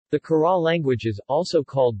The Kx'a languages, also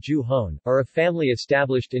called Ju-Hone, are a family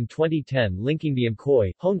established in 2010 linking the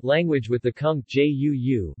Mkoy-Hone language with the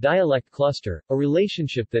Kx'a dialect cluster, a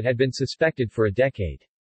relationship that had been suspected for a decade.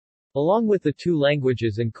 Along with the two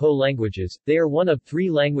languages and co-languages, they are one of three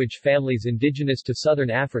language families indigenous to southern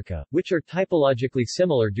Africa, which are typologically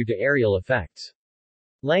similar due to areal effects.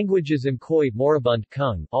 Languages Mkoy moribund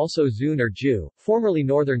Kung, also Zun or Ju, formerly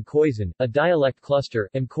Northern Khoisan, a dialect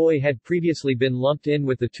cluster. Mkoy had previously been lumped in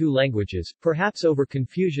with the two languages, perhaps over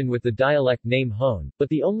confusion with the dialect name Hone, but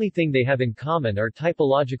the only thing they have in common are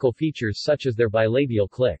typological features such as their bilabial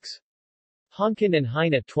clicks. Honkin and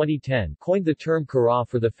Heine 2010 coined the term Kx'a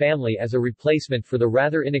for the family as a replacement for the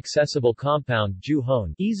rather inaccessible compound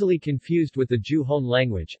Ju-Hone, easily confused with the Ju-Hone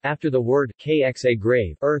language, after the word Kx'a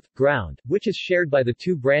grave, earth, ground, which is shared by the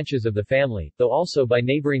two branches of the family, though also by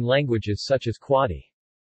neighboring languages such as Kwadi.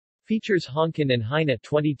 Features Honkin and Heine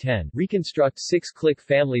 2010 reconstruct 6 click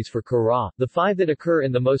families for Kx'a, the 5 that occur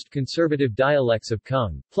in the most conservative dialects of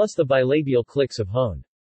Kung, plus the bilabial clicks of Hone.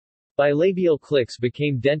 Bilabial clicks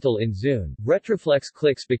became dental in Zun, retroflex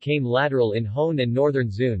clicks became lateral in Hone and Northern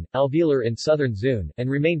Zun, alveolar in Southern Zun, and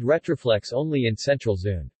remained retroflex only in Central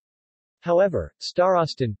Zun. However,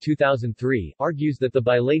 Starostin 2003 argues that the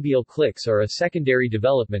bilabial clicks are a secondary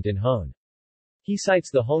development in Hone. He cites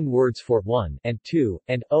the Hone words for 1 and 2,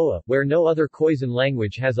 and oa, where no other Khoisan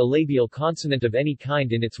language has a labial consonant of any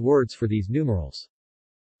kind in its words for these numerals.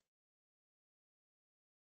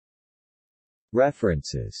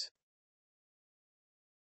 References